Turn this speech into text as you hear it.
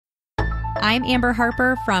I'm Amber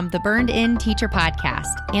Harper from the Burned In Teacher Podcast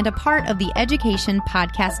and a part of the Education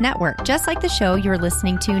Podcast Network, just like the show you're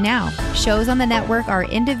listening to now. Shows on the network are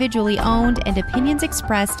individually owned and opinions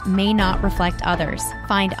expressed may not reflect others.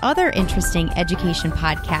 Find other interesting education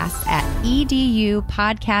podcasts at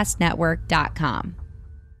edupodcastnetwork.com.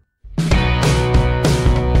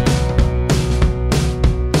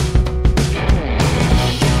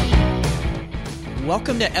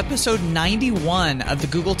 Welcome to episode 91 of the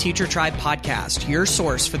Google Teacher Tribe podcast, your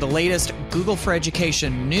source for the latest Google for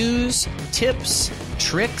Education news, tips,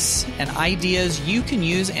 tricks, and ideas you can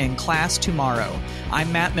use in class tomorrow.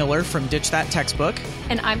 I'm Matt Miller from Ditch That Textbook.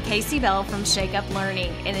 And I'm Casey Bell from Shake Up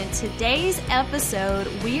Learning. And in today's episode,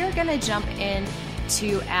 we are going to jump in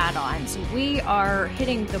to add-ons. We are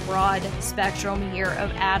hitting the broad spectrum here of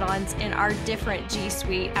add-ons in our different G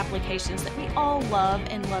Suite applications that we all love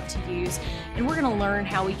and love to use. And we're going to learn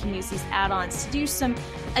how we can use these add-ons to do some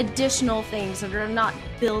additional things that are not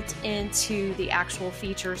built into the actual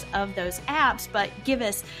features of those apps, but give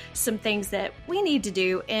us some things that we need to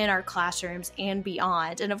do in our classrooms and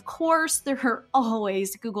beyond. And of course, there are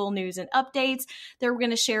always Google News and updates that we're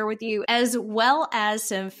going to share with you, as well as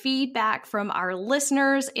some feedback from our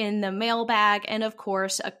listeners in the mailbag, and of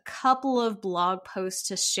course, a couple of blog posts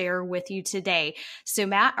to share with you today. So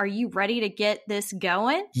Matt, are you ready to get this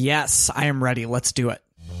going? Yes, I am ready. Let's do it.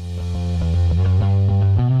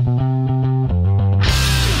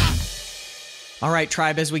 All right,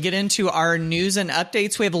 Tribe, as we get into our news and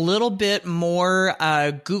updates, we have a little bit more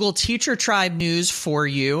Google Teacher Tribe news for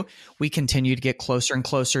you. We continue to get closer and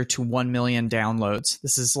closer to 1 million downloads.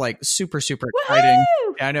 This is like super, super exciting.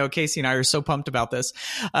 Yeah, I know Casey and I are so pumped about this.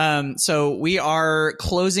 So we are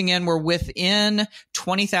closing in. We're within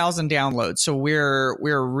 20,000 downloads. So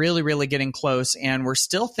we're really, really getting close. And we're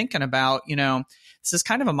still thinking about, this is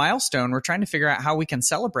kind of a milestone. We're trying to figure out how we can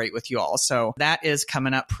celebrate with you all. So that is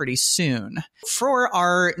coming up pretty soon. For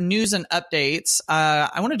our news and updates,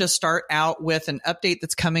 I wanted to start out with an update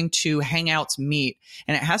that's coming to Hangouts Meet,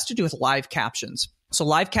 and it has to do with live captions. So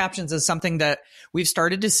live captions is something that we've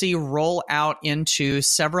started to see roll out into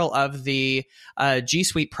several of the G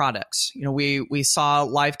Suite products. We saw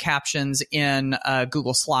live captions in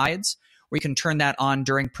Google Slides, where you can turn that on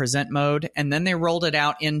during present mode, and then they rolled it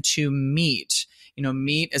out into Meet.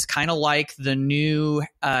 Meet is kind of like the new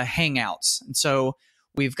Hangouts. And so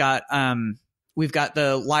we've got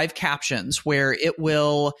the live captions where it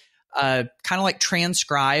will kind of like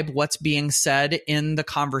transcribe what's being said in the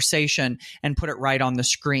conversation and put it right on the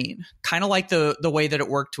screen. Kind of like the way that it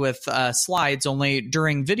worked with Slides, only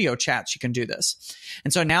during video chats you can do this.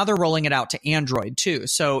 And so now they're rolling it out to Android too.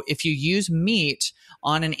 So if you use Meet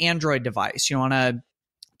on an Android device, on a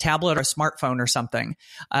tablet or a smartphone or something,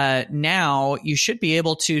 now you should be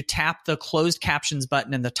able to tap the closed captions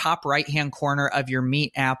button in the top right-hand corner of your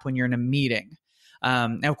Meet app when you're in a meeting.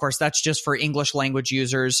 And of course, that's just for English language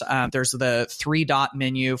users. There's the 3-dot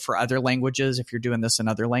menu for other languages if you're doing this in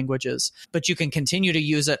other languages. But you can continue to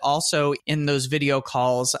use it also in those video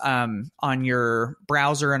calls on your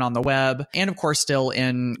browser and on the web, and of course, still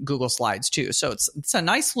in Google Slides too. So it's a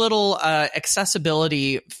nice little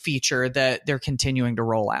accessibility feature that they're continuing to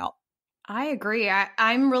roll out. I agree.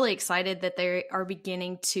 I'm really excited that they are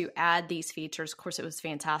beginning to add these features. Of course, it was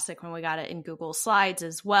fantastic when we got it in Google Slides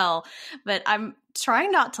as well, but I'm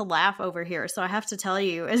trying not to laugh over here. So I have to tell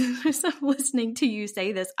you, as I'm listening to you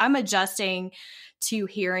say this, I'm adjusting to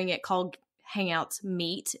hearing it called Hangouts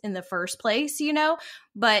Meet in the first place,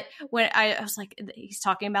 but when I was like, he's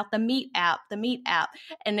talking about the Meet app,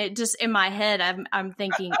 and it just in my head, I'm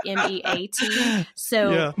thinking MEAT.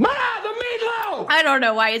 So yeah. I don't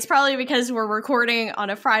know why. It's probably because we're recording on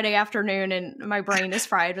a Friday afternoon and my brain is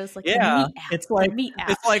fried. It's like, yeah, the Meet app, it's like Meet app.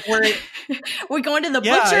 It's like we're going to the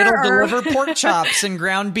butcher. It'll deliver pork chops and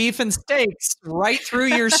ground beef and steaks right through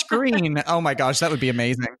your screen. Oh my gosh, that would be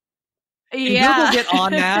amazing. Can Google get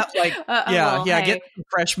on that? Get some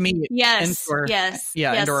fresh meat. Yes.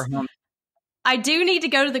 Into our home. I do need to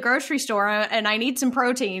go to the grocery store and I need some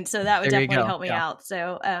protein, so that would definitely help me out.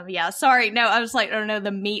 So, sorry. No, I was like, oh no,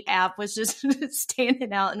 the Meet app was just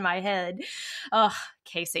standing out in my head. Oh,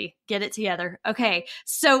 Casey, get it together. Okay,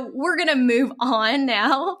 so we're going to move on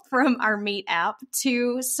now from our Meet app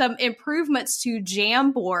to some improvements to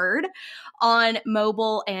Jamboard on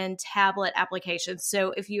mobile and tablet applications.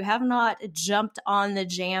 So if you have not jumped on the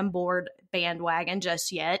Jamboard bandwagon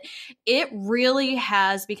just yet. It really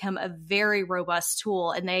has become a very robust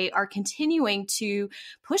tool, and they are continuing to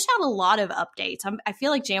push out a lot of updates. I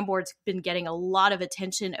feel like Jamboard's been getting a lot of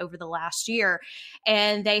attention over the last year,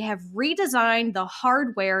 and they have redesigned the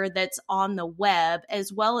hardware that's on the web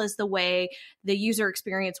as well as the way the user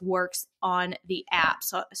experience works on the app.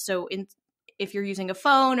 If you're using a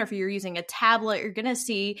phone or if you're using a tablet, you're going to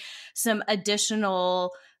see some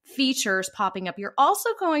additional features popping up. You're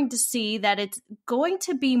also going to see that it's going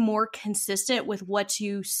to be more consistent with what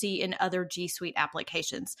you see in other G Suite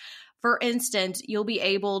applications. For instance, you'll be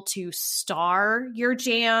able to star your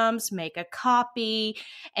jams, make a copy,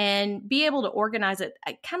 and be able to organize it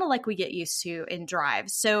kind of like we get used to in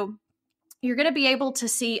Drive. So you're going to be able to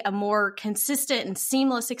see a more consistent and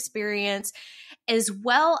seamless experience, as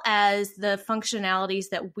well as the functionalities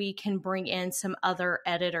that we can bring in some other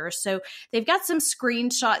editors. So they've got some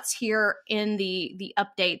screenshots here in the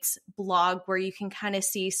updates blog where you can kind of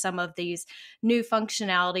see some of these new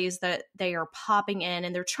functionalities that they are popping in,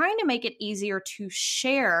 and they're trying to make it easier to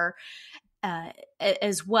share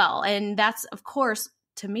as well. And that's, of course,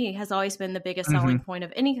 to me, has always been the biggest selling point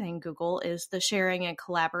of anything Google, is the sharing and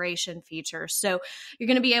collaboration feature. So you're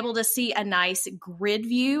going to be able to see a nice grid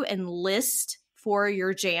view and list for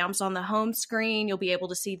your jams on the home screen. You'll be able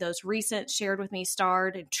to see those recent, shared with me,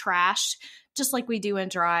 starred, and trashed, just like we do in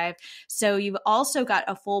Drive. So you've also got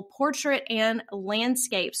a full portrait and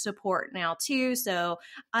landscape support now too. So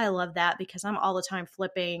I love that because I'm all the time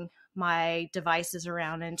flipping my devices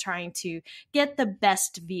around and trying to get the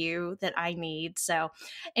best view that I need. So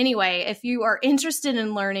anyway, if you are interested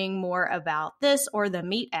in learning more about this or the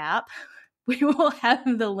Meet app, we will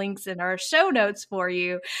have the links in our show notes for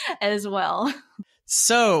you as well.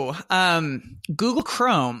 So, Google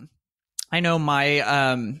Chrome, I know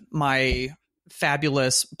my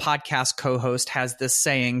fabulous podcast co-host has this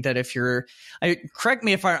saying that if you're, correct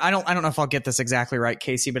me if I don't know if I'll get this exactly right,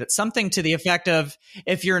 Casey, but it's something to the effect of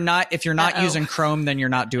if you're not using Chrome, then you're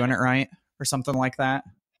not doing it right, or something like that.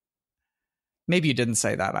 Maybe you didn't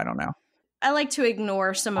say that. I don't know. I like to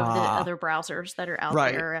ignore some of the other browsers that are out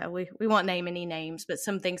there. We won't name any names, but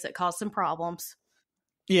some things that cause some problems.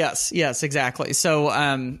 Yes, exactly.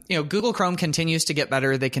 So, Google Chrome continues to get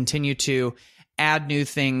better. They continue to add new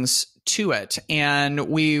things to it. And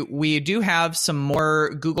we do have some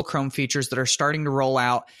more Google Chrome features that are starting to roll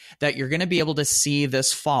out that you're going to be able to see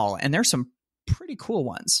this fall. And there's some pretty cool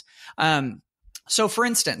ones. So for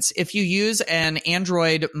instance, if you use an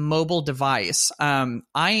Android mobile device, I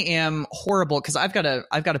am horrible because I've got a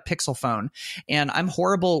Pixel phone, and I'm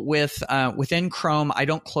horrible with within Chrome. I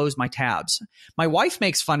don't close my tabs. My wife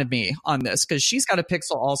makes fun of me on this because she's got a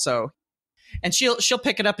Pixel also. And she'll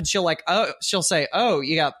pick it up and she'll say, "Oh,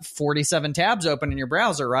 you got 47 tabs open in your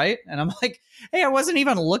browser, right?" And I'm like, "Hey, I wasn't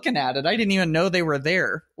even looking at it. I didn't even know they were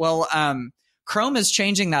there." Well, Chrome is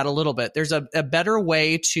changing that a little bit. There's a better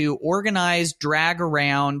way to organize, drag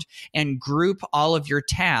around, and group all of your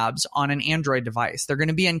tabs on an Android device. They're going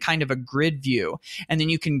to be in kind of a grid view, and then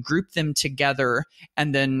you can group them together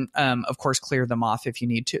and then, of course, clear them off if you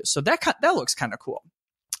need to. So that looks kind of cool.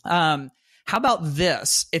 How about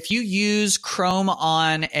this? If you use Chrome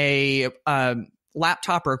on a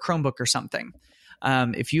laptop or a Chromebook or something,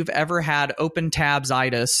 if you've ever had open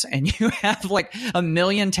tabs-itis and you have like a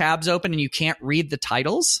million tabs open and you can't read the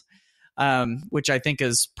titles, which I think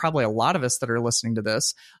is probably a lot of us that are listening to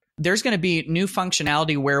this, there's going to be new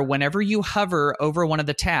functionality where whenever you hover over one of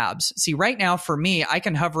the tabs, see right now for me, I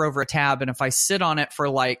can hover over a tab, and if I sit on it for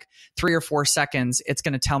like 3 or 4 seconds, it's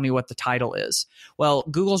going to tell me what the title is. Well,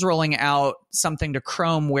 Google's rolling out something to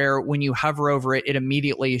Chrome where when you hover over it, it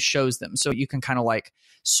immediately shows them. So you can kind of like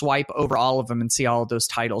swipe over all of them and see all of those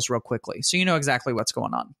titles real quickly. So you know exactly what's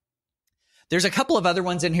going on. There's a couple of other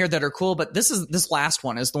ones in here that are cool, but this last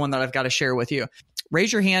one is the one that I've got to share with you.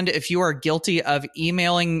 Raise your hand if you are guilty of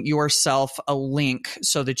emailing yourself a link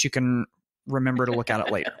so that you can remember to look at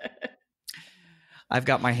it later. I've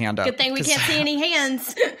got my hand up. Good thing we can't see any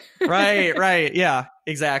hands. Right. Yeah,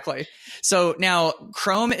 exactly. So now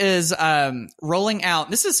Chrome is rolling out.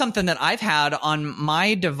 This is something that I've had on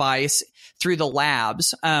my device through the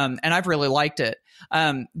labs, and I've really liked it.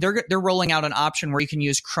 They're rolling out an option where you can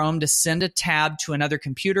use Chrome to send a tab to another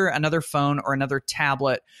computer, another phone, or another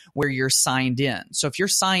tablet where you're signed in. So if you're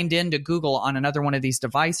signed in to Google on another one of these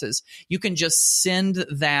devices, you can just send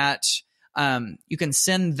that. You can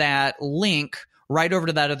send that link right over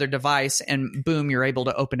to that other device, and boom, you're able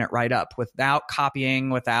to open it right up without copying,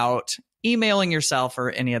 without emailing yourself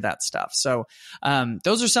or any of that stuff. So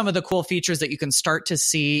those are some of the cool features that you can start to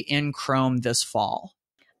see in Chrome this fall.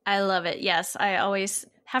 I love it. Yes, I always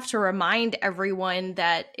have to remind everyone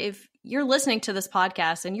that if you're listening to this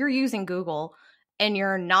podcast and you're using Google and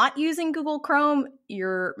you're not using Google Chrome,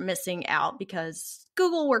 you're missing out, because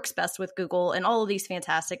Google works best with Google, and all of these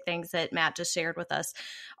fantastic things that Matt just shared with us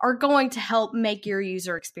are going to help make your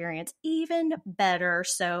user experience even better.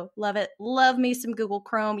 So love it. Love me some Google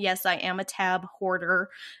Chrome. Yes, I am a tab hoarder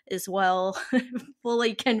as well.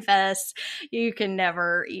 Fully confess. You can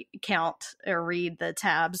never count or read the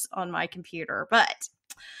tabs on my computer, but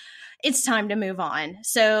it's time to move on.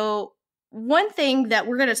 So one thing that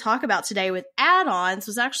we're going to talk about today with add-ons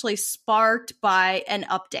was actually sparked by an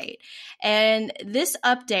update. And this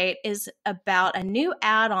update is about a new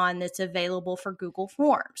add-on that's available for Google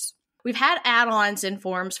Forms. We've had add-ons in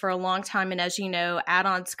Forms for a long time, and as you know,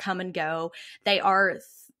 add-ons come and go. They are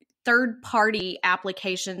third-party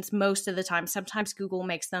applications most of the time. Sometimes Google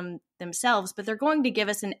makes them themselves, but they're going to give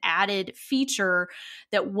us an added feature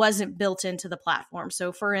that wasn't built into the platform.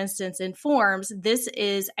 So for instance, in Forms, this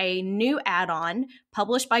is a new add-on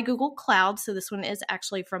published by Google Cloud. So this one is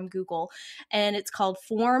actually from Google, and it's called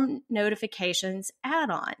Form Notifications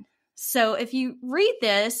Add-On. So if you read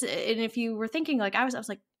this, and if you were thinking like I was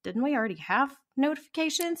like, didn't we already have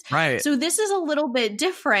notifications? Right. So this is a little bit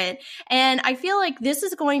different. And I feel like this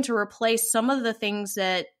is going to replace some of the things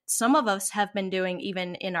that some of us have been doing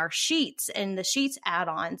even in our Sheets and the Sheets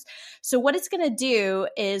add-ons. So what it's going to do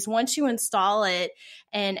is once you install it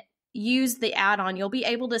and use the add-on, you'll be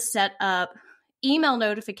able to set up email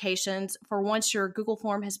notifications for once your Google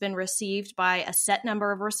form has been received by a set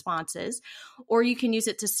number of responses, or you can use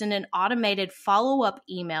it to send an automated follow-up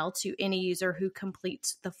email to any user who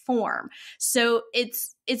completes the form. So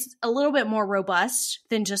it's a little bit more robust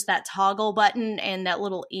than just that toggle button and that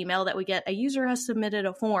little email that we get, a user has submitted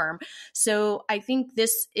a form. So I think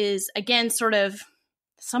this is, again, sort of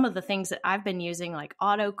some of the things that I've been using like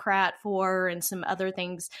Autocrat for and some other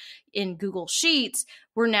things in Google Sheets,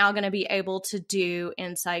 we're now going to be able to do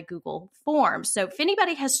inside Google Forms. So if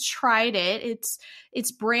anybody has tried it,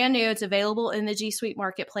 it's brand new. It's available in the G Suite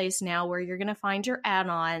Marketplace now, where you're going to find your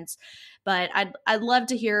add-ons. But I'd love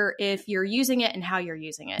to hear if you're using it and how you're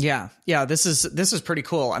using it. Yeah. This is pretty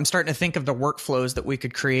cool. I'm starting to think of the workflows that we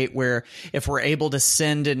could create where if we're able to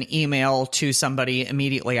send an email to somebody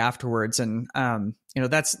immediately afterwards, and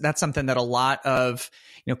that's something that a lot of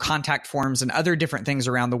contact forms and other different things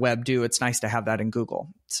around the web do. It's nice to have that in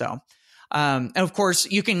Google. So, and of course,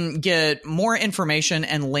 you can get more information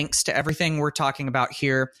and links to everything we're talking about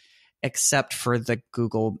here, except for the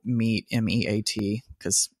Google Meet, MEAT,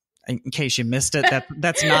 because in case you missed it,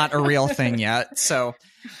 that's not a real thing yet. So,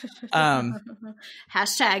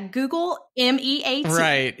 hashtag Google MEAT.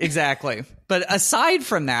 Right, exactly. But aside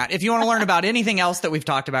from that, if you want to learn about anything else that we've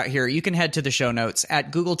talked about here, you can head to the show notes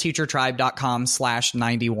at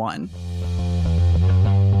googleteachertribe.com/91.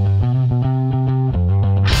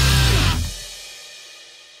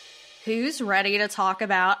 Who's ready to talk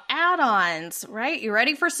about add-ons, right? You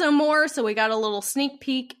ready for some more? So we got a little sneak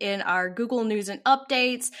peek in our Google News and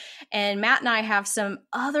Updates, and Matt and I have some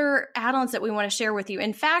other add-ons that we want to share with you.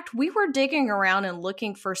 In fact, we were digging around and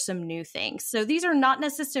looking for some new things. So these are not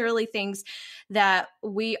necessarily things that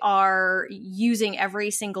we are using every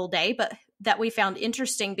single day, but that we found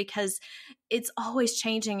interesting because it's always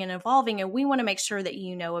changing and evolving, and we want to make sure that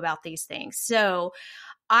you know about these things. So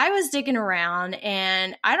I was digging around,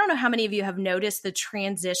 and I don't know how many of you have noticed the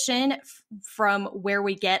transition from where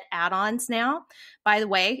we get add-ons now. By the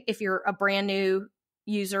way, if you're a brand new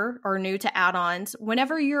user or new to add-ons,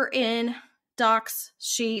 whenever you're in Docs,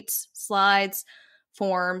 Sheets, Slides,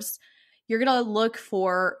 Forms, you're going to look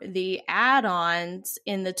for the add-ons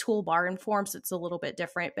in the toolbar. In Forms, it's a little bit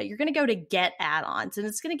different, but you're going to go to Get Add-ons, and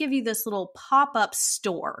it's going to give you this little pop-up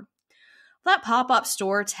store. That pop-up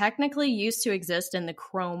store technically used to exist in the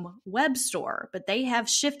Chrome Web Store, but they have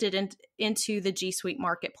shifted into the G Suite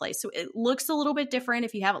Marketplace. So it looks a little bit different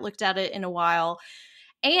if you haven't looked at it in a while.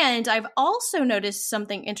 And I've also noticed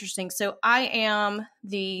something interesting. So I am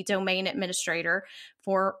the domain administrator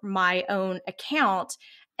for my own account,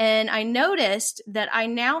 and I noticed that I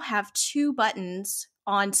now have two buttons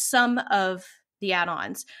on some of the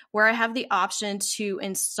add-ons where I have the option to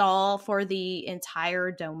install for the entire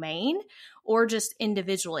domain or just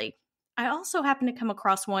individually. I also happen to come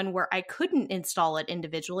across one where I couldn't install it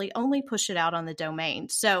individually, only push it out on the domain.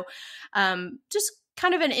 So just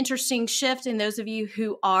kind of an interesting shift, and those of you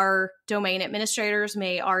who are domain administrators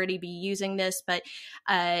may already be using this, but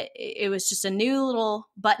it was just a new little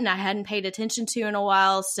button I hadn't paid attention to in a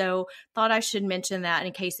while, so thought I should mention that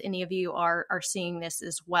in case any of you are seeing this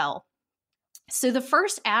as well. So the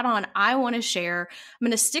first add-on I want to share, I'm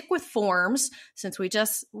going to stick with forms since we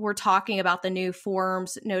just were talking about the new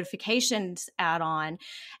forms notifications add-on,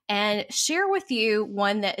 and share with you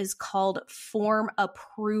one that is called form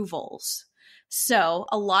approvals. So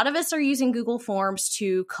a lot of us are using Google Forms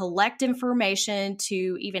to collect information,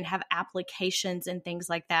 to even have applications and things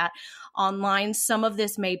like that online. Some of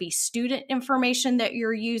this may be student information that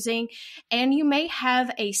you're using, and you may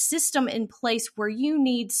have a system in place where you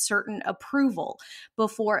need certain approval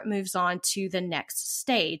before it moves on to the next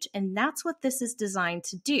stage. And that's what this is designed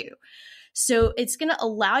to do. So it's going to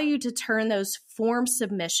allow you to turn those form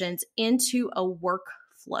submissions into a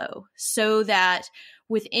workflow so that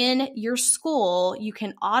within your school, you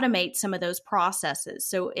can automate some of those processes.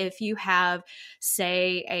 So if you have,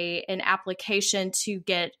 say, an application to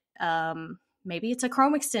get, maybe it's a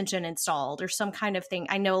Chrome extension installed or some kind of thing.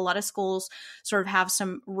 I know a lot of schools sort of have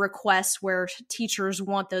some requests where teachers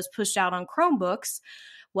want those pushed out on Chromebooks.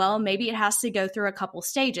 Well, maybe it has to go through a couple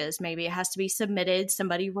stages. Maybe it has to be submitted,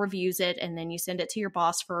 somebody reviews it, and then you send it to your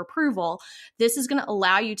boss for approval. This is going to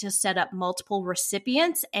allow you to set up multiple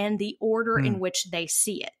recipients and the order in which they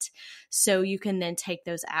see it. So you can then take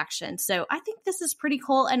those actions. So I think this is pretty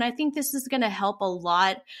cool. And I think this is going to help a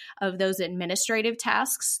lot of those administrative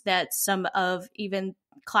tasks that some of even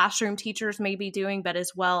classroom teachers may be doing, but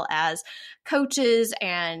as well as coaches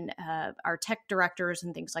and our tech directors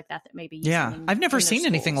and things like that may be using. Yeah, I've never seen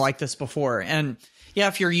anything like this before. And yeah,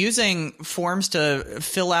 if you're using forms to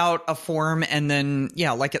fill out a form and then,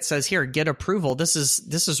 yeah, like it says here, get approval, this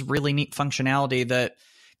is really neat functionality that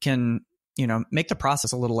can, make the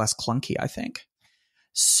process a little less clunky, I think.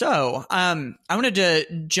 So I wanted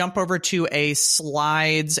to jump over to a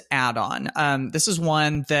slides add-on. This is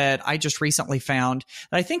one that I just recently found.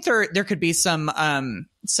 And I think there could be some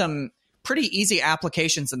pretty easy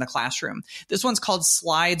applications in the classroom. This one's called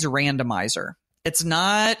Slides Randomizer. It's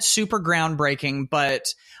not super groundbreaking,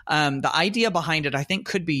 but the idea behind it I think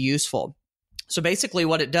could be useful. So basically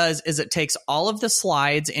what it does is it takes all of the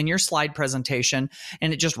slides in your slide presentation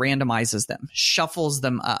and it just randomizes them, shuffles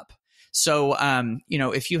them up. So,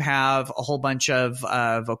 if you have a whole bunch of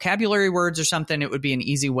vocabulary words or something, it would be an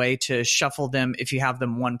easy way to shuffle them if you have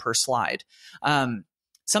them one per slide.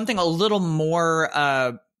 Something a little more,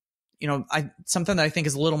 something that I think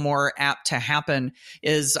is a little more apt to happen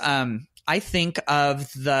is I think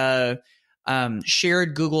of the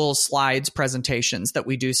shared Google Slides presentations that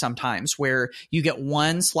we do sometimes where you get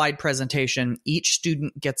one slide presentation, each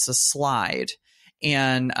student gets a slide.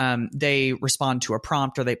 And they respond to a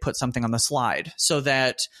prompt or they put something on the slide so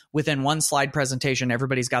that within one slide presentation,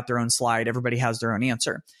 everybody's got their own slide. Everybody has their own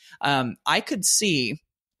answer. I could see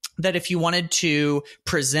that if you wanted to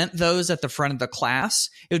present those at the front of the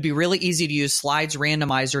class, it would be really easy to use Slides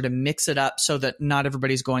Randomizer to mix it up so that not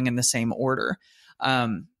everybody's going in the same order.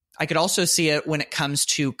 I could also see it when it comes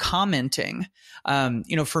to commenting.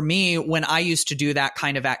 For me, when I used to do that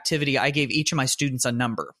kind of activity, I gave each of my students a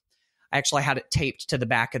number. I actually had it taped to the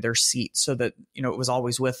back of their seat so that, it was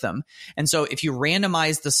always with them. And so if you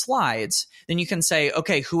randomize the slides, then you can say,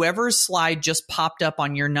 okay, whoever's slide just popped up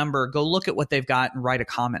on your number, go look at what they've got and write a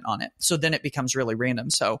comment on it. So then it becomes really random.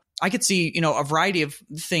 So I could see, a variety of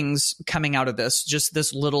things coming out of this, just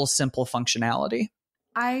this little simple functionality.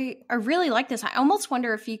 I really like this. I almost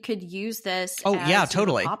wonder if you could use this as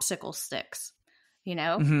totally. Popsicle sticks,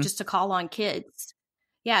 just to call on kids.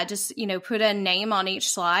 Yeah, just, put a name on each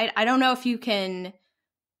slide. I don't know if you can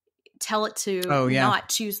tell it to not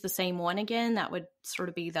choose the same one again. That would sort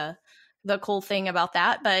of be the cool thing about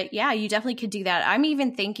that. But yeah, you definitely could do that. I'm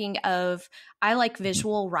even thinking of, I like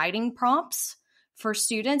visual writing prompts for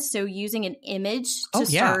students. So using an image to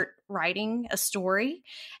start writing a story.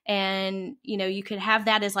 And, you could have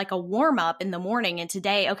that as like a warm up in the morning. And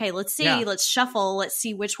today, okay, let's shuffle. Let's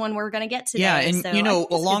see which one we're going to get today. Yeah. And, so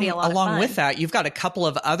along with that, you've got a couple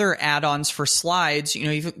of other add-ons for slides.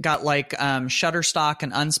 You've got like Shutterstock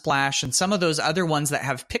and Unsplash and some of those other ones that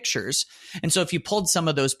have pictures. And so if you pulled some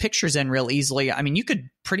of those pictures in real easily, you could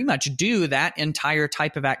pretty much do that entire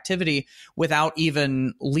type of activity without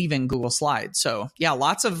even leaving Google Slides. So yeah,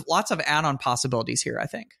 lots of add-on possibilities here, I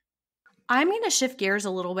think. I'm going to shift gears a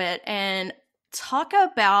little bit and talk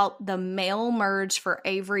about the mail merge for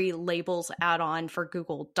Avery labels add-on for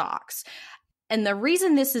Google Docs. And the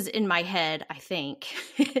reason this is in my head, I think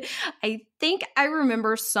I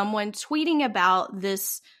remember someone tweeting about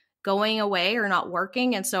this going away or not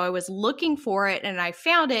working. And so I was looking for it and I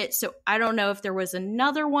found it. So I don't know if there was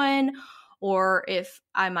another one or if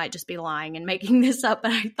I might just be lying and making this up,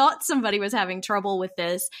 but I thought somebody was having trouble with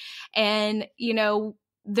this. And,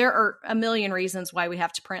 there are a million reasons why we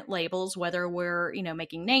have to print labels, whether we're,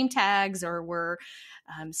 making name tags or we're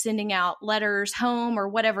sending out letters home or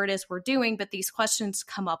whatever it is we're doing. But these questions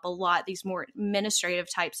come up a lot, these more administrative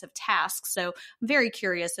types of tasks. So I'm very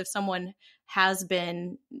curious if someone has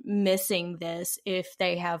been missing this, if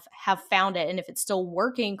they have found it and if it's still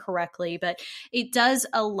working correctly. But it does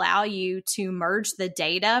allow you to merge the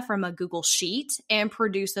data from a Google Sheet and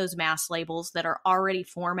produce those mass labels that are already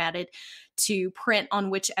formatted to print on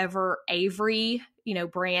whichever Avery,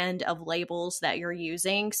 brand of labels that you're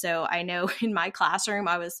using. So I know in my classroom,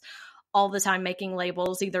 I was all the time making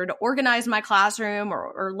labels either to organize my classroom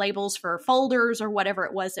or labels for folders or whatever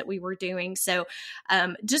it was that we were doing. So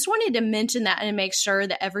just wanted to mention that and make sure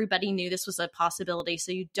that everybody knew this was a possibility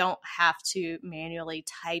so you don't have to manually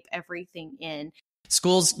type everything in.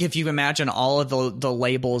 Schools, if you imagine all of the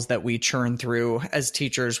labels that we churn through as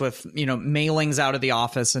teachers with, mailings out of the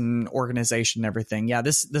office and organization and everything. Yeah,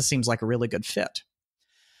 this seems like a really good fit.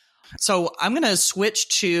 So I'm going to switch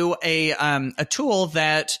to a tool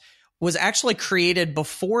that was actually created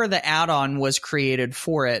before the add-on was created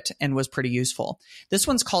for it and was pretty useful. This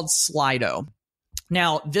one's called Slido.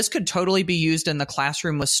 Now, this could totally be used in the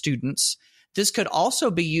classroom with students. This could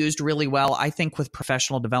also be used really well, I think, with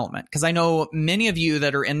professional development, because I know many of you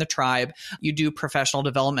that are in the tribe, you do professional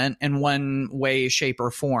development in one way, shape,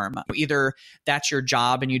 or form. Either that's your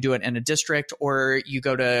job and you do it in a district, or you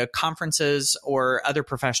go to conferences or other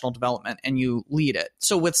professional development and you lead it.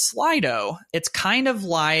 So with Slido, it's kind of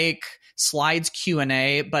like Slides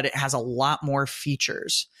Q&A, but it has a lot more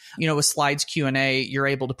features. With Slides Q&A, you're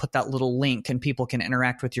able to put that little link and people can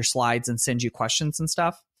interact with your slides and send you questions and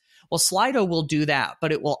stuff. Well, Slido will do that,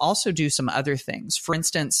 but it will also do some other things. For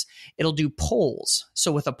instance, it'll do polls.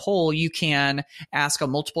 So with a poll, you can ask a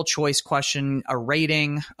multiple choice question, a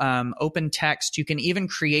rating, open text. You can even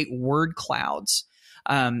create word clouds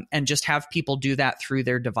and just have people do that through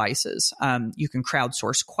their devices. You can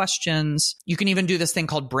crowdsource questions. You can even do this thing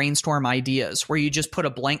called brainstorm ideas, where you just put a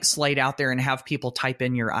blank slate out there and have people type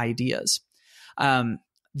in your ideas.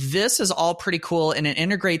 This is all pretty cool, and it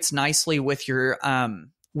integrates nicely with your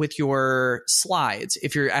slides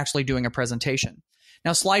if you're actually doing a presentation.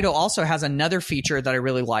 Now, Slido also has another feature that I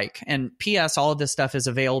really like. And P.S., all of this stuff is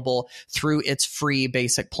available through its free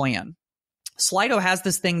basic plan. Slido has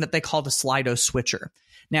this thing that they call the Slido switcher.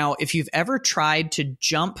 Now, if you've ever tried to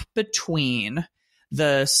jump between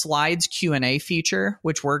the Slides Q&A feature,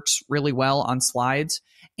 which works really well on slides,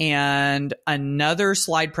 and another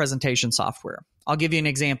slide presentation software, I'll give you an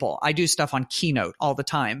example. I do stuff on Keynote all the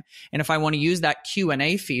time. And if I want to use that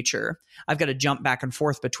Q&A feature, I've got to jump back and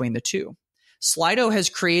forth between the two. Slido has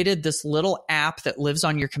created this little app that lives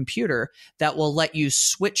on your computer that will let you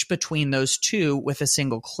switch between those two with a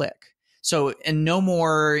single click. So, and no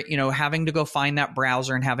more, having to go find that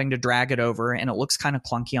browser and having to drag it over, and it looks kind of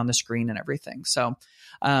clunky on the screen and everything. So,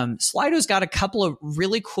 Slido's got a couple of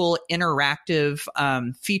really cool interactive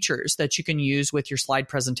features that you can use with your slide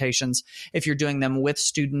presentations if you're doing them with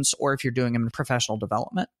students or if you're doing them in professional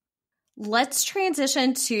development. Let's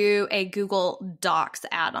transition to a Google Docs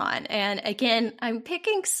add-on. And again, I'm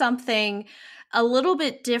picking something a little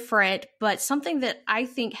bit different, but something that I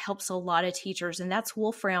think helps a lot of teachers, and that's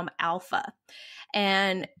Wolfram Alpha.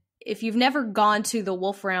 And if you've never gone to the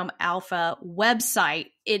Wolfram Alpha website,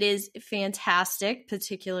 it is fantastic,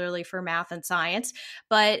 particularly for math and science.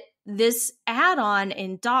 But this add-on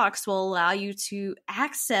in Docs will allow you to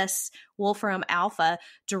access Wolfram Alpha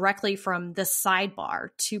directly from the sidebar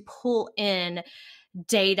to pull in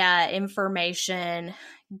data, information,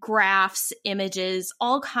 graphs, images,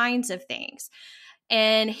 all kinds of things.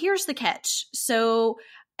 And here's the catch. So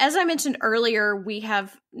as I mentioned earlier, we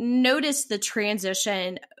have noticed the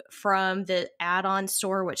transition from the add-on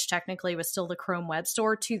store, which technically was still the Chrome Web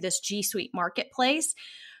Store, to this G Suite Marketplace.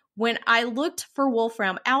 When I looked for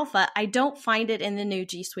Wolfram Alpha, I don't find it in the new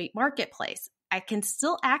G Suite Marketplace. I can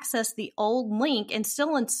still access the old link and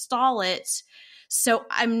still install it. So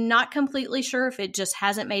I'm not completely sure if it just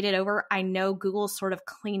hasn't made it over. I know Google's sort of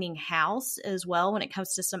cleaning house as well when it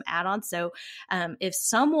comes to some add-ons. So if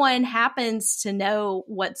someone happens to know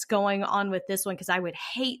what's going on with this one, because I would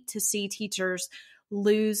hate to see teachers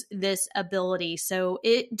lose this ability. So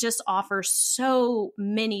it just offers so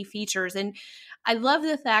many features. And I love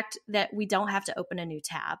the fact that we don't have to open a new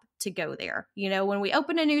tab to go there. When we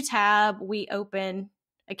open a new tab, we open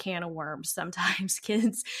a can of worms. Sometimes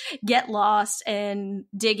kids get lost and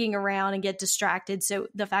digging around and get distracted. So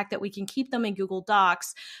the fact that we can keep them in Google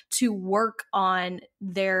Docs to work on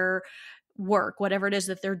their work, whatever it is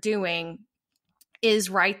that they're doing,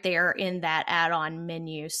 is right there in that add-on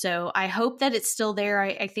menu. So I hope that it's still there.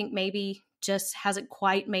 I think maybe just hasn't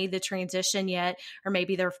quite made the transition yet, or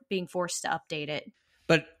maybe they're being forced to update it.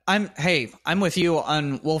 But I'm with you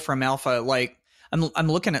on Wolfram Alpha. Like I'm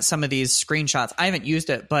looking at some of these screenshots. I haven't used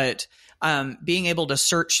it, but being able to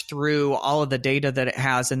search through all of the data that it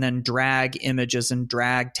has and then drag images and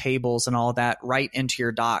drag tables and all of that right into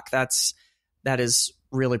your doc, that is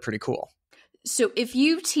really pretty cool. So if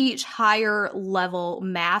you teach higher level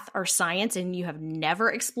math or science and you have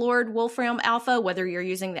never explored Wolfram Alpha, whether you're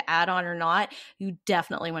using the add-on or not, you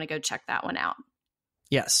definitely want to go check that one out.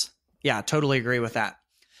 Yes. Yeah, totally agree with that.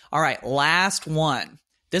 All right, last one.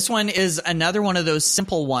 This one is another one of those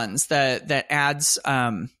simple ones that adds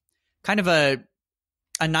kind of a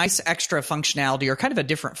nice extra functionality, or kind of a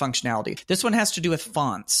different functionality. This one has to do with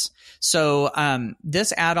fonts. So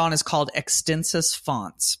this add-on is called Extensis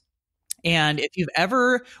Fonts. And if you've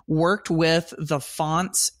ever worked with the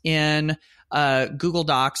fonts in Google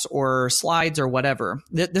Docs or Slides or whatever,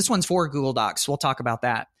 this one's for Google Docs. We'll talk about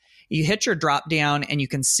that. You hit your drop down and you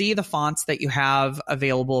can see the fonts that you have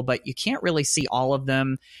available, but you can't really see all of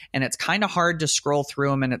them. And it's kind of hard to scroll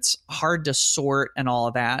through them, and it's hard to sort and all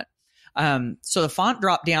of that. So the font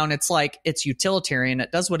drop down, it's utilitarian.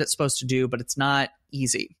 It does what it's supposed to do, but it's not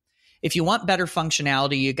easy. If you want better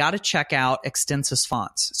functionality, you got to check out Extensis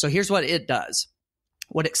Fonts. So here's what it does.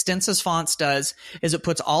 What Extensis Fonts does is it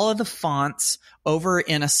puts all of the fonts over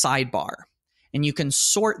in a sidebar, and you can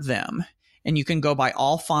sort them, and you can go by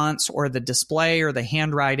all fonts or the display or the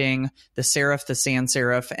handwriting, the serif, the sans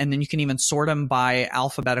serif, and then you can even sort them by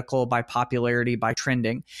alphabetical, by popularity, by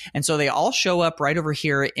trending. And so they all show up right over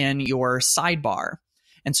here in your sidebar.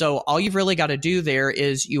 And so all you've really got to do there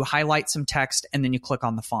is you highlight some text and then you click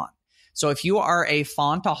on the font. So if you are a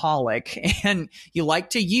fontaholic and you like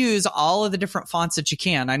to use all of the different fonts that you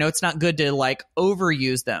can, I know it's not good to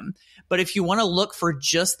overuse them, but if you want to look for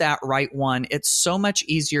just that right one, it's so much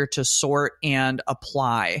easier to sort and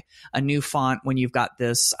apply a new font when you've got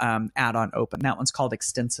this add-on open. That one's called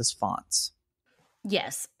Extensis Fonts.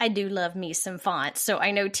 Yes, I do love me some fonts. So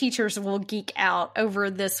I know teachers will geek out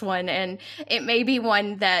over this one, and it may be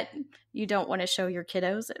one that you don't want to show your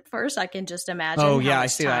kiddos at first. I can just imagine how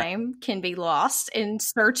much time can be lost in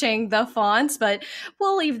searching the fonts, but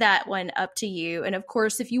we'll leave that one up to you. And of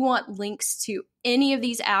course, if you want links to any of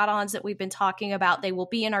these add-ons that we've been talking about, they will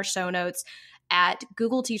be in our show notes at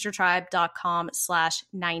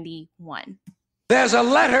googleteachertribe.com/91. There's a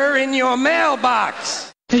letter in your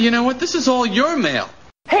mailbox. Hey, you know what? This is all your mail.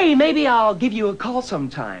 Hey, maybe I'll give you a call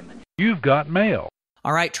sometime. You've got mail.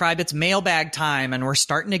 All right, Tribe, it's mailbag time, and we're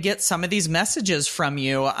starting to get some of these messages from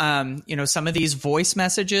you. Some of these voice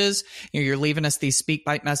messages, you're leaving us these speak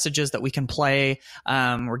bite messages that we can play.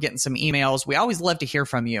 We're getting some emails. We always love to hear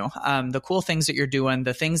from you. The cool things that you're doing,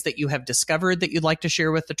 the things that you have discovered that you'd like to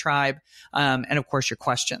share with the tribe, and of course, your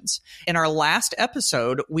questions. In our last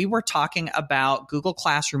episode, we were talking about Google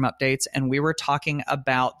Classroom updates, and we were talking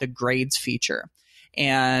about the grades feature.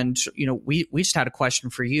 And, we just had a question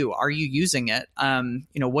for you. Are you using it?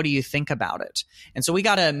 What do you think about it? And so we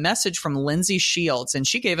got a message from Lindsay Shields, and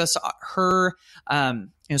she gave us her,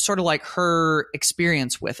 sort of like her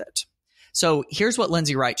experience with it. So here's what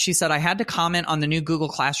Lindsay writes. She said, I had to comment on the new Google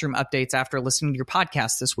Classroom updates after listening to your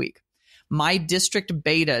podcast this week. My district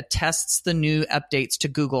beta tests the new updates to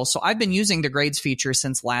Google, so I've been using the grades feature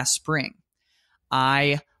since last spring.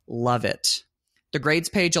 I love it. The grades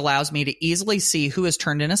page allows me to easily see who has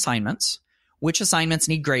turned in assignments, which assignments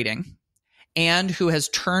need grading, and who has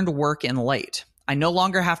turned work in late. I no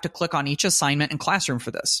longer have to click on each assignment in Classroom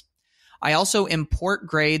for this. I also import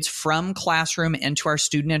grades from Classroom into our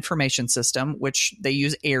student information system, which they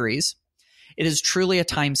use Aeries. It is truly a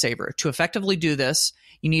time saver. To effectively do this,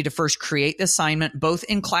 you need to first create the assignment both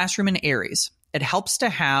in Classroom and Aeries. It helps to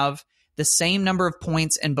have the same number of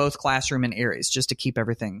points in both Classroom and Aeries just to keep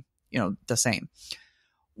everything the same.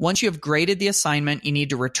 Once you have graded the assignment, you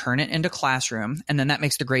need to return it into Classroom, and then that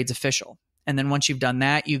makes the grades official. And then once you've done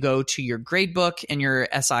that, you go to your gradebook and your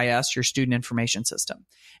SIS, your student information system.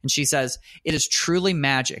 And she says, it is truly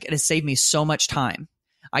magic. It has saved me so much time.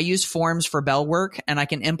 I use Forms for Bell work, and I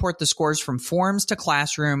can import the scores from Forms to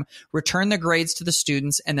Classroom, return the grades to the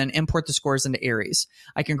students, and then import the scores into Aeries.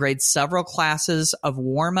 I can grade several classes of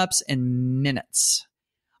warm-ups in minutes.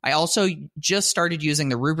 I also just started using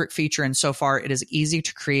the rubric feature, and so far it is easy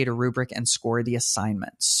to create a rubric and score the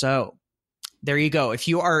assignment. So there you go. If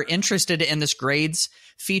you are interested in this grades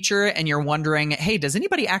feature and you're wondering, hey, does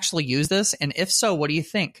anybody actually use this? And if so, what do you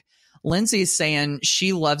think? Lindsay's saying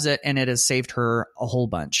she loves it and it has saved her a whole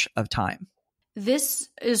bunch of time. This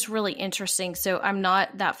is really interesting. So I'm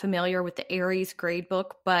not that familiar with the Aeries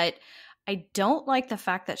gradebook, but I don't like the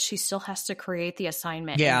fact that she still has to create the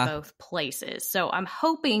assignment in both places. So I'm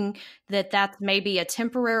hoping that that's maybe a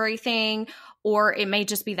temporary thing, or it may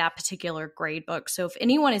just be that particular grade book. So if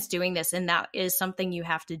anyone is doing this and that is something you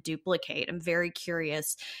have to duplicate, I'm very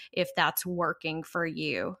curious if that's working for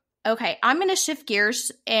you. Okay, I'm going to shift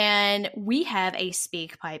gears, and we have a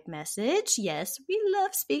SpeakPipe message. Yes, we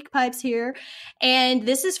love SpeakPipes here. And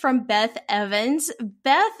this is from Beth Evans.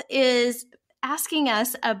 Beth is asking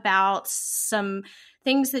us about some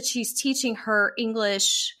things that she's teaching her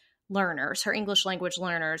English learners, her English language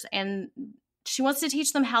learners, and she wants to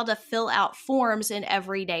teach them how to fill out forms in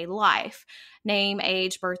everyday life: name,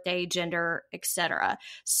 age, birthday, gender, etc.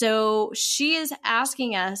 So she is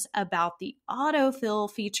asking us about the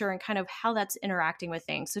autofill feature and kind of how that's interacting with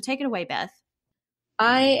things. So take it away, Beth.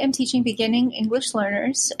 I am teaching beginning English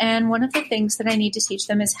learners, and one of the things that I need to teach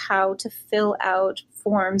them is how to fill out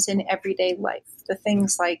forms in everyday life. The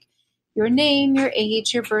things like your name, your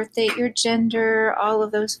age, your birthday, your gender, all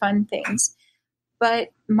of those fun things. But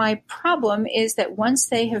my problem is that once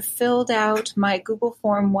they have filled out my Google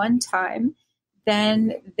form one time,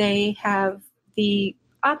 then they have the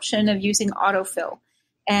option of using autofill.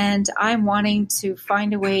 And I'm wanting to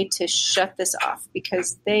find a way to shut this off,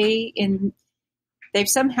 because they've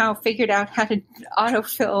somehow figured out how to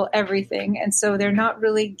autofill everything. And so they're not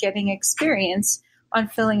really getting experience on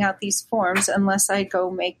filling out these forms unless I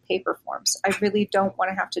go make paper forms. I really don't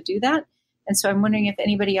want to have to do that. And so I'm wondering if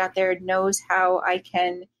anybody out there knows how I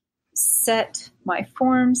can set my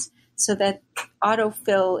forms so that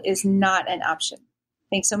autofill is not an option.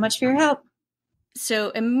 Thanks so much for your help. So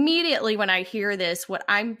immediately when I hear this, what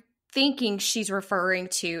I'm thinking she's referring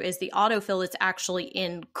to is the autofill is actually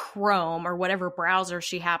in Chrome or whatever browser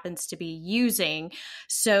she happens to be using.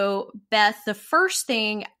 So Beth, the first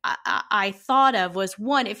thing I thought of was,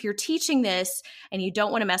 one, if you're teaching this and you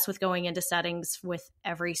don't want to mess with going into settings with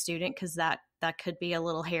every student, because that could be a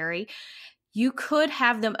little hairy, you could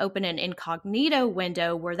have them open an incognito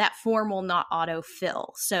window where that form will not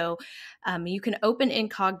autofill. So you can open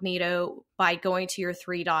incognito by going to your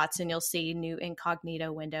three dots, and you'll see new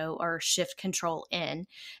incognito window, or shift control N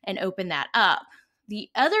and open that up. The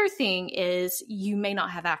other thing is you may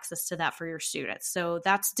not have access to that for your students. So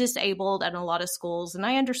that's disabled at a lot of schools, and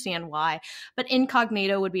I understand why. But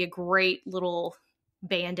incognito would be a great little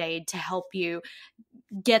Band-Aid to help you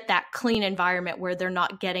get that clean environment where they're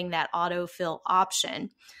not getting that autofill option.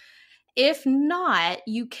 If not,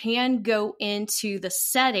 you can go into the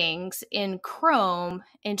settings in Chrome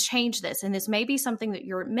and change this. And this may be something that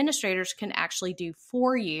your administrators can actually do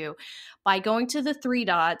for you by going to the three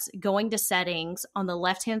dots, going to settings. On the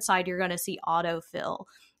left-hand side, you're going to see autofill.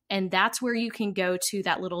 And that's where you can go to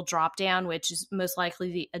that little drop down, which is most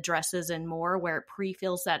likely the addresses and more, where it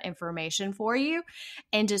pre-fills that information for you,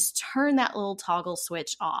 and just turn that little toggle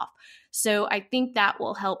switch off. So I think that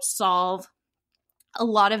will help solve a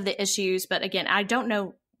lot of the issues. But again, I don't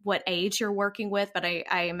know what age you're working with, but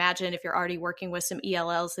I imagine if you're already working with some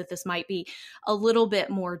ELLs that this might be a little bit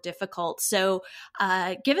more difficult. So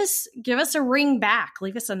give us a ring back,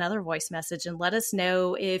 leave us another voice message, and let us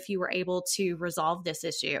know if you were able to resolve this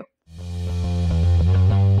issue.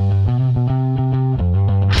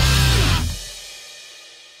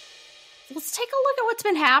 Let's take a look at what's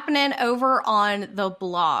been happening over on the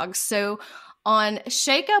blog. So on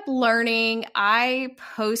Shake Up Learning, I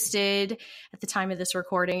posted, at the time of this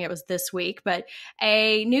recording, it was this week, but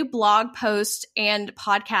a new blog post and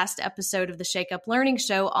podcast episode of the Shake Up Learning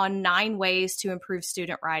show on 9 ways to improve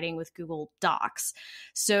student writing with Google Docs.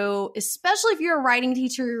 So especially if you're a writing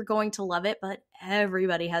teacher, you're going to love it, but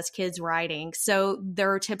everybody has kids writing. So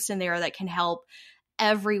there are tips in there that can help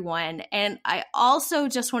everyone. And I also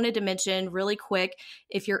just wanted to mention really quick,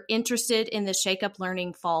 if you're interested in the Shake Up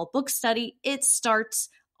Learning Fall Book Study, it starts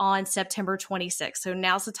on September 26th. So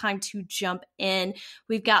now's the time to jump in.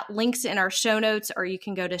 We've got links in our show notes, or you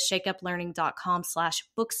can go to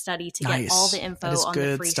shakeuplearning.com/book study to get all the info on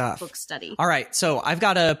the free book study. All right. So I've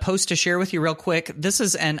got a post to share with you real quick. This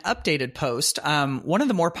is an updated post. One of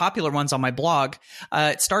the more popular ones on my blog.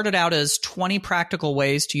 It started out as 20 practical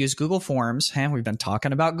ways to use Google Forms. And we've been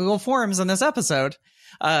talking about Google Forms in this episode.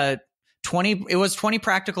 It was 20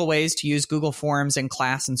 practical ways to use Google Forms in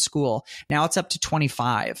class and school. Now it's up to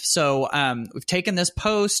 25. So we've taken this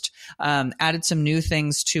post, added some new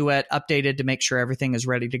things to it, updated to make sure everything is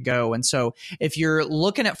ready to go. And so if you're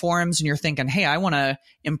looking at forms and you're thinking, hey, I want to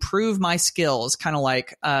improve my skills, kind of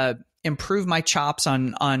like improve my chops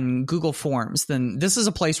on Google Forms, then this is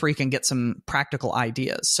a place where you can get some practical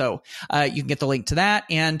ideas. So you can get the link to that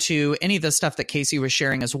and to any of the stuff that Casey was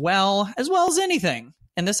sharing as well as anything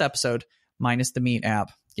in this episode, minus the Meet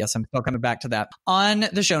app. Yes, I'm still coming back to that. On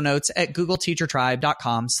the show notes at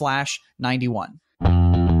googleteachertribe.com/91.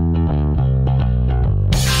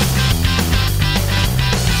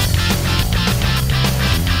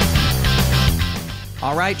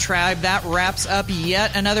 All right, Tribe, that wraps up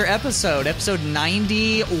yet another episode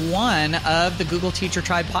 91 of the Google Teacher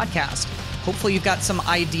Tribe podcast. Hopefully you've got some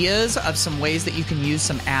ideas of some ways that you can use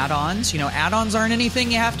some add-ons. Add-ons aren't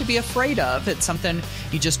anything you have to be afraid of. It's something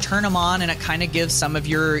you just turn them on and it kind of gives some of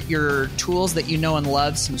your tools that you know and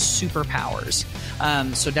love some superpowers.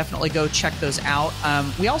 So definitely go check those out.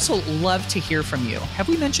 We also love to hear from you. Have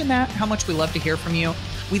we mentioned that? How much we love to hear from you?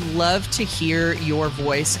 We love to hear your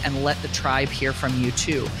voice and let the tribe hear from you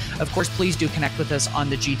too. Of course, please do connect with us on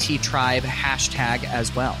the GT Tribe hashtag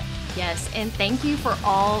as well. Yes, and thank you for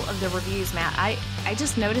all of the reviews, Matt. I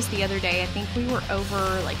just noticed the other day, I think we were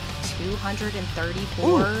over like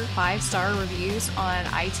 234 5-star reviews on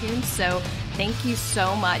iTunes. So thank you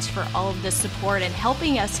so much for all of the support and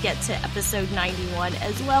helping us get to episode 91,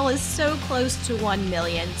 as well as so close to 1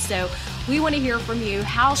 million. So we want to hear from you.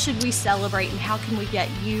 How should we celebrate and how can we get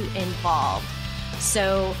you involved?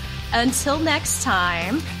 So until next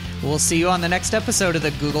time, we'll see you on the next episode of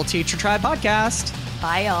the Google Teacher Tribe podcast.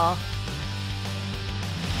 Bye, y'all.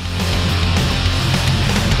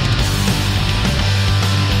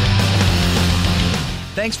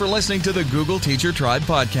 Thanks for listening to the Google Teacher Tribe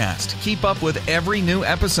podcast. Keep up with every new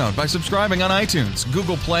episode by subscribing on iTunes,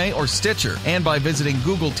 Google Play, or Stitcher, and by visiting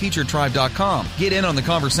googleteachertribe.com. Get in on the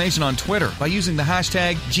conversation on Twitter by using the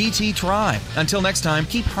hashtag GTTribe. Until next time,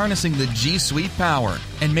 keep harnessing the G Suite power,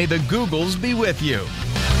 and may the Googles be with you.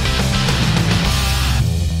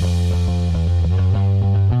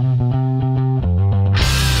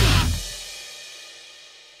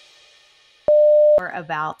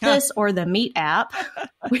 About this or the Meet app,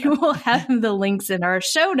 we will have the links in our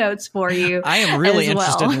show notes for you. I am really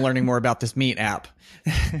interested in learning more about this Meet app.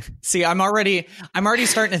 See, I'm already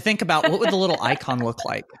starting to think about what would the little icon look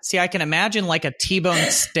like. See, I can imagine like a T-bone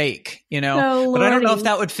steak, but I don't know if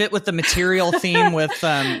that would fit with the material theme with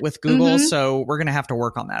Google. So we're gonna have to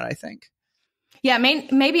work on that, I think. Yeah,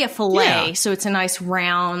 maybe a fillet, so it's a nice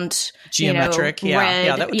round, geometric, red.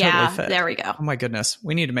 Yeah, that would totally fit. There we go. Oh my goodness,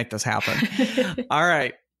 we need to make this happen. All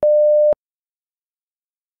right.